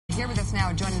here with us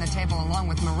now, joining the table along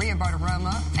with Maria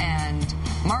Bartiromo and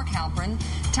Mark Halperin.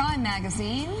 Time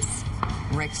Magazine's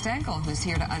Rick Stengel, who's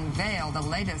here to unveil the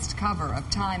latest cover of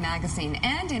Time Magazine.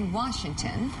 And in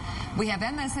Washington, we have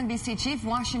MSNBC Chief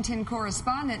Washington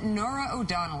Correspondent Norah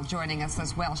O'Donnell joining us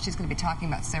as well. She's going to be talking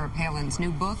about Sarah Palin's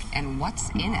new book and what's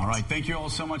in it. All right, thank you all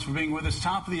so much for being with us.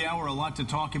 Top of the hour, a lot to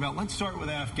talk about. Let's start with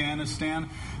Afghanistan.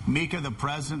 Mika, the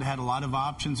president, had a lot of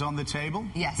options on the table.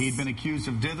 Yes. He'd been accused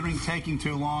of dithering, taking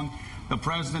too long. The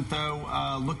president,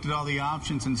 though, looked at all the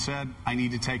options and said, I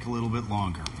need to take a little bit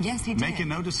longer. Yes, he did. Making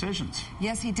no decisions.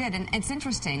 Yes, he did. And it's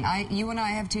interesting. You and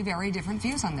I have two very different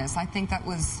views on this. I think that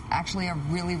was actually a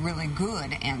really, really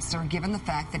good answer, given the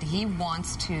fact that he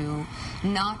wants to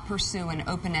not pursue an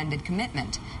open-ended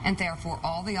commitment, and therefore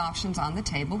all the options on the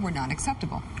table were not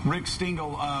acceptable. Rick Stengel,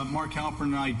 Mark Halperin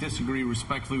and I disagree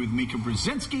respectfully with Mika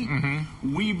Brzezinski.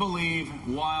 We believe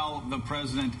while the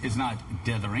president is not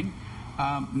dithering,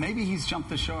 maybe he's jumped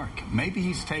the shark. Maybe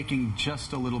he's taking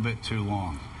just a little bit too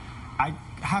long. I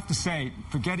have to say,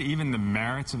 forget even the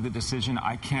merits of the decision.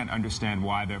 I can't understand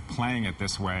why they're playing it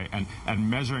this way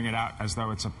and measuring it out as though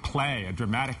it's a play, a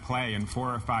dramatic play in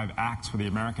 4 or 5 acts for the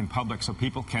American public, so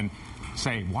people can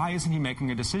say, why isn't he making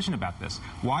a decision about this?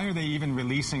 Why are they even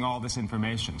releasing all this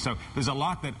information? So there's a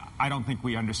lot that I don't think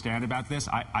we understand about this.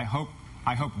 I hope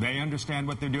they understand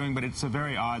what they're doing, but it's a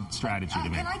very odd strategy to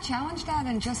me. Can I challenge that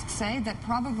and just say that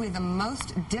probably the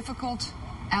most difficult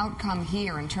outcome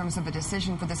here in terms of a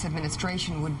decision for this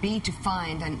administration would be to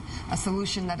find a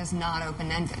solution that is not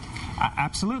open-ended?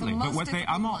 Absolutely. But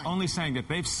I'm only saying that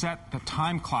they've set the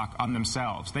time clock on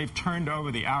themselves. They've turned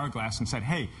over the hourglass and said,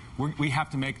 hey, we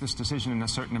have to make this decision in a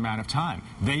certain amount of time.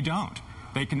 They don't.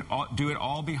 They can do it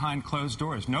all behind closed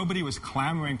doors. Nobody was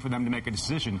clamoring for them to make a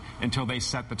decision until they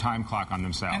set the time clock on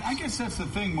themselves. And I guess that's the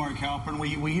thing, Mark Halperin.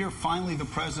 We hear finally the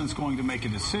president's going to make a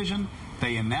decision.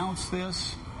 They announce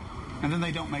this, and then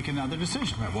they don't make another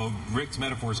decision. Right. Well, Rick's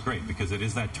metaphor is great because it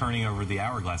is that turning over the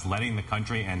hourglass, letting the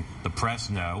country and the press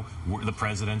know the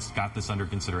president's got this under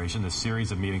consideration, this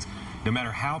series of meetings. No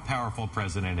matter how powerful a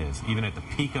president is, even at the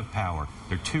peak of power,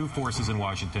 there are 2 forces in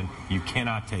Washington you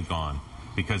cannot take on,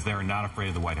 because they're not afraid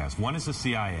of the White House. One is the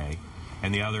CIA,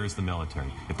 and the other is the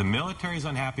military. If the military is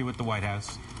unhappy with the White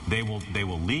House, they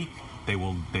will leak. They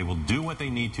will do what they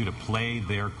need to play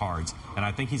their cards, and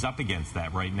I think he's up against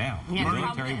that right now. Yeah, the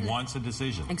military wants a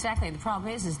decision. Exactly. The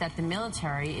problem is that the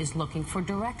military is looking for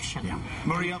direction. Yeah.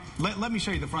 Maria, let me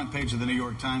show you the front page of the New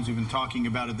York Times. We've been talking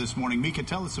about it this morning. Mika,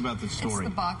 tell us about this story. It's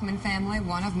the Bachman family,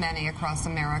 one of many across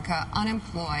America,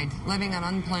 unemployed, living on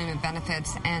unemployment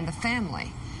benefits, and the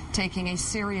family taking a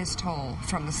serious toll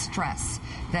from the stress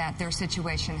that their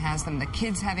situation has them. The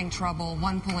kids having trouble,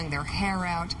 one pulling their hair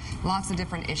out, lots of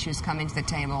different issues coming to the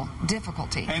table,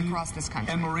 difficulty across this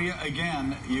country. And Maria,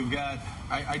 again, you've got,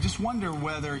 I just wonder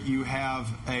whether you have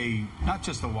not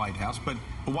just the White House, but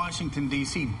Washington,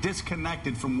 D.C.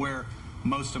 disconnected from where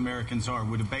most Americans are.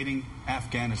 We're debating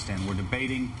Afghanistan. We're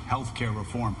debating health care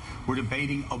reform. We're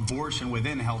debating abortion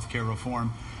within health care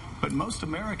reform. But most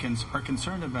Americans are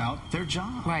concerned about their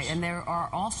jobs. Right, and there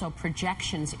are also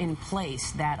projections in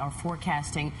place that are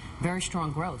forecasting very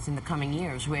strong growth in the coming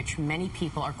years, which many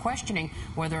people are questioning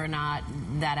whether or not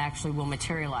that actually will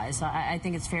materialize. I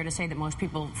think it's fair to say that most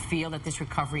people feel that this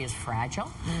recovery is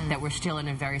fragile, that we're still in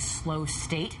a very slow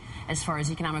state as far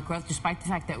as economic growth, despite the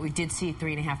fact that we did see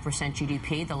 3.5%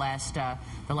 GDP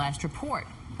the last report.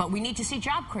 But we need to see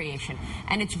job creation.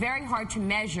 And it's very hard to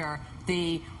measure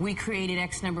we created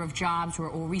X number of jobs or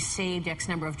we saved X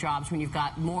number of jobs when you've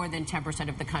got more than 10%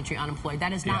 of the country unemployed.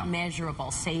 That is not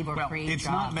measurable, save or create jobs. It's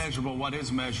not measurable. What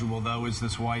is measurable, though, is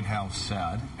this White House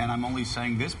said, and I'm only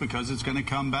saying this because it's going to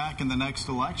come back in the next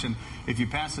election. If you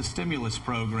pass a stimulus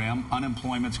program,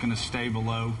 unemployment's going to stay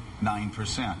below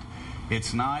 9%.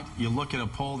 It's not. You look at a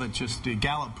poll that just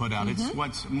Gallup put out. It's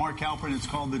what's Mark Halperin. It's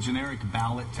called the generic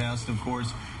ballot test. Of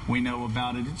course, we know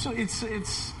about it.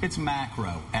 It's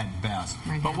macro at best.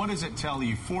 But what does it tell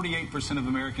you? 48% of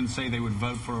Americans say they would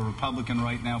vote for a Republican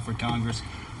right now for Congress.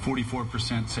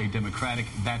 44% say Democratic.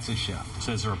 That's a shift. It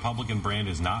says the Republican brand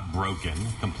is not broken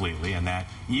completely, and that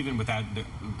even without the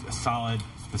solid,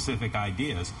 specific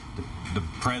ideas, the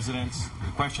questions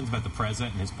about the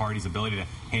president and his party's ability to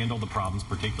handle the problems,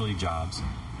 particularly jobs,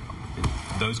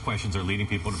 those questions are leading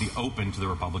people to be open to the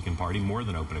Republican Party, more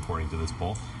than open, according to this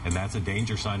poll. And that's a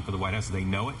danger sign for the White House. They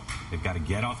know it. They've got to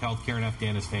get off health care in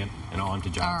Afghanistan and on to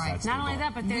jobs. All right. That's Not only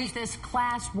that, but there's this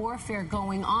class warfare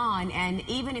going on. And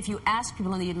even if you ask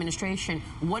people in the administration,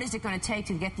 what is it going to take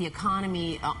to get the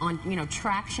economy on,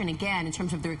 traction again in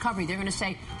terms of the recovery, they're going to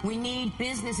say, we need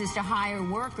businesses to hire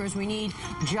workers. We need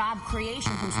job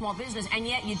creation from small business. And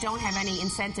yet you don't have any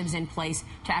incentives in place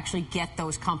to actually get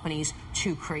those companies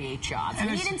to create jobs.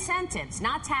 We need incentives,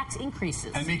 not tax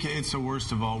increases. And Mika, it's the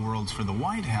worst of all worlds for the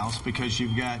White House, because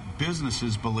you've got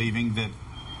businesses believing that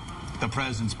the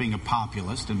president's being a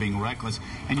populist and being reckless,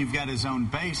 and you've got his own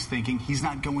base thinking he's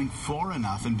not going far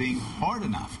enough and being hard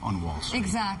enough on Wall Street.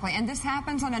 Exactly, and this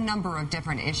happens on a number of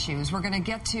different issues. We're going to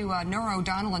get to Norah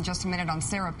O'Donnell in just a minute on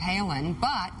Sarah Palin,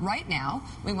 but right now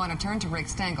we want to turn to Rick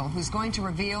Stengel, who's going to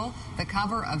reveal the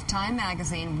cover of Time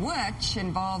magazine, which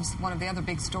involves one of the other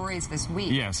big stories this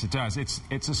week. Yes, it does.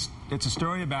 It's a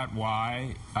story about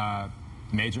why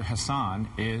Major Hassan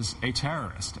is a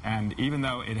terrorist, and even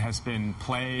though it has been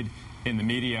played in the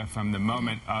media from the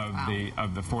moment of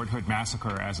the Fort Hood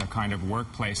massacre as a kind of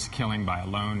workplace killing by a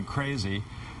lone crazy,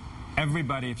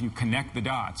 everybody, if you connect the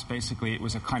dots, basically it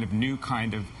was a kind of new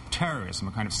kind of terrorism,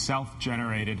 a kind of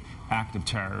self-generated act of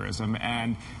terrorism,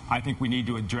 and I think we need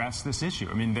to address this issue.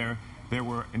 I mean, there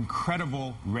were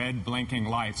incredible red blinking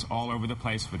lights all over the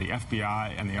place for the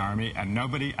FBI and the Army, and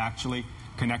nobody actually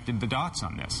connected the dots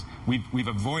on this. We've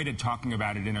avoided talking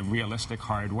about it in a realistic,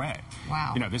 hard way.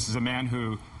 Wow. This is a man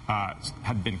who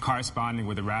had been corresponding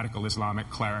with a radical Islamic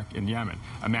cleric in Yemen,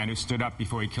 a man who stood up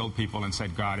before he killed people and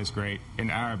said God is great in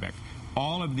Arabic.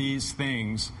 All of these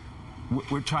things,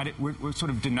 we're sort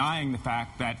of denying the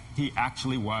fact that he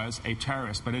actually was a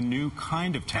terrorist, but a new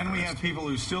kind of terrorist. And we have people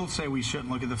who still say we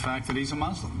shouldn't look at the fact that he's a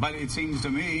Muslim. But it seems to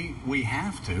me we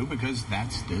have to, because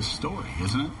that's this story,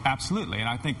 isn't it? Absolutely. And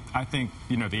I think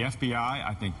the FBI,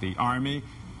 I think the Army,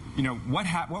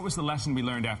 what was the lesson we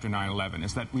learned after 9/11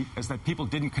 is that people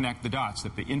didn't connect the dots,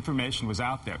 that the information was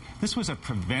out there. This was a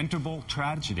preventable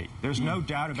tragedy. There's no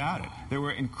doubt about it. There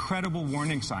were incredible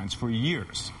warning signs for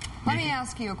years. Let me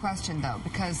ask you a question, though,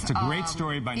 because it's a great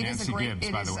story by Nancy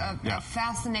Gibbs, by the way. It is a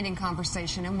fascinating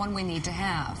conversation and one we need to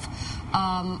have.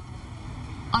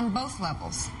 On both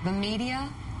levels, the media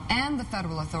and the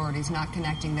federal authorities not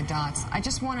connecting the dots. I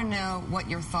just want to know what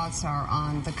your thoughts are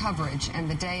on the coverage and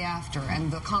the day after and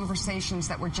the conversations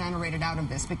that were generated out of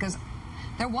this, because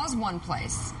there was one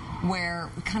place where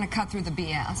we kind of cut through the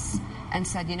BS and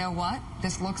said, you know what,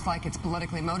 this looks like it's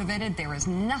politically motivated. There is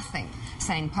nothing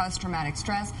saying post-traumatic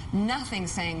stress, nothing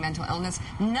saying mental illness,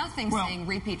 nothing saying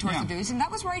repeat torture duties, and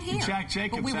that was right here. Jack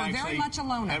Jacobs, but we were very much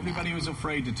alone. Everybody was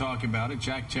afraid to talk about it.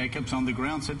 Jack Jacobs on the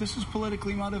ground said this is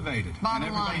politically motivated.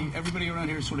 Bottom line. Everybody around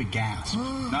here sort of gasped.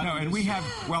 And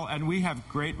we have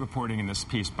great reporting in this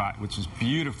piece, which is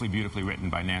beautifully written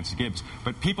by Nancy Gibbs.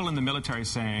 But people in the military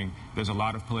saying there's a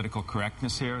lot of political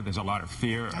correctness here. There's a lot of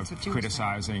fear of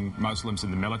criticizing Muslims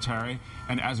in the military.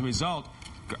 And as a result,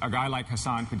 a guy like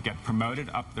Hassan could get promoted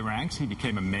up the ranks. He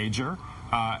became a major.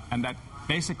 And that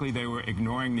basically they were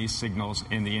ignoring these signals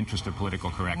in the interest of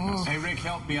political correctness. Hey, Rick,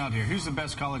 help me out here. Who's the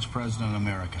best college president in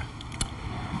America?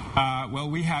 Well,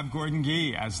 we have Gordon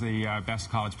Gee as the best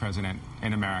college president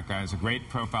in America. There's a great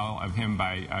profile of him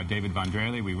by David Von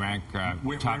Drehle. We rank top.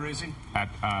 Where is he?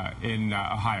 In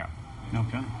Ohio.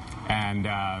 Okay.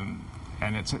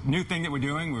 And it's a new thing that we're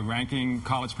doing. We're ranking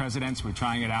college presidents. We're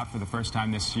trying it out for the first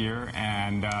time this year.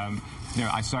 And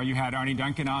I saw you had Arne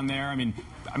Duncan on there. I mean,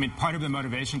 part of the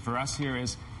motivation for us here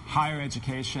is higher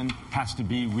education has to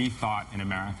be rethought in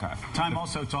America. Time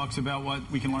also talks about what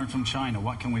we can learn from China.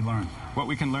 What can we learn? What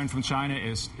we can learn from China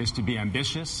is to be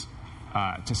ambitious,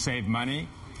 to save money,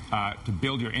 to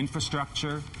build your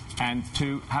infrastructure, and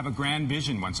to have a grand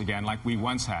vision once again, like we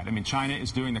once had. I mean, China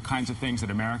is doing the kinds of things that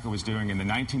America was doing in the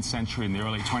 19th century and the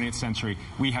early 20th century.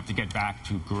 We have to get back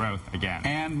to growth again.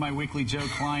 And my weekly Joe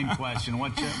Klein question.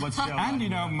 What's Joe? And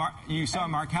you saw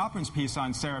Mark Halpern's piece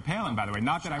on Sarah Palin, by the way.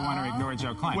 Not that I want to ignore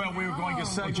Joe Klein. Well, we were going to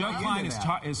say Joe Klein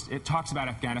it talks about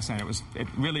Afghanistan. It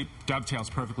really dovetails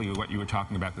perfectly with what you were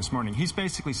talking about this morning. He's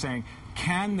basically saying,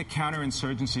 can the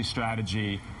counterinsurgency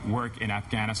strategy work in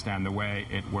Afghanistan the way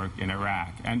it worked in Iraq?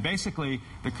 And basically,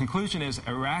 the conclusion is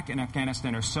Iraq and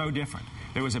Afghanistan are so different.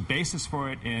 There was a basis for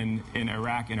it in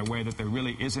Iraq in a way that there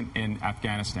really isn't in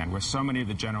Afghanistan, where so many of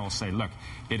the generals say, look,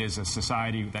 it is a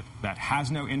society that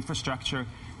has no infrastructure,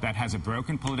 that has a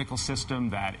broken political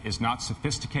system, that is not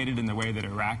sophisticated in the way that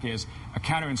Iraq is. A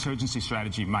counterinsurgency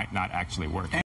strategy might not actually work.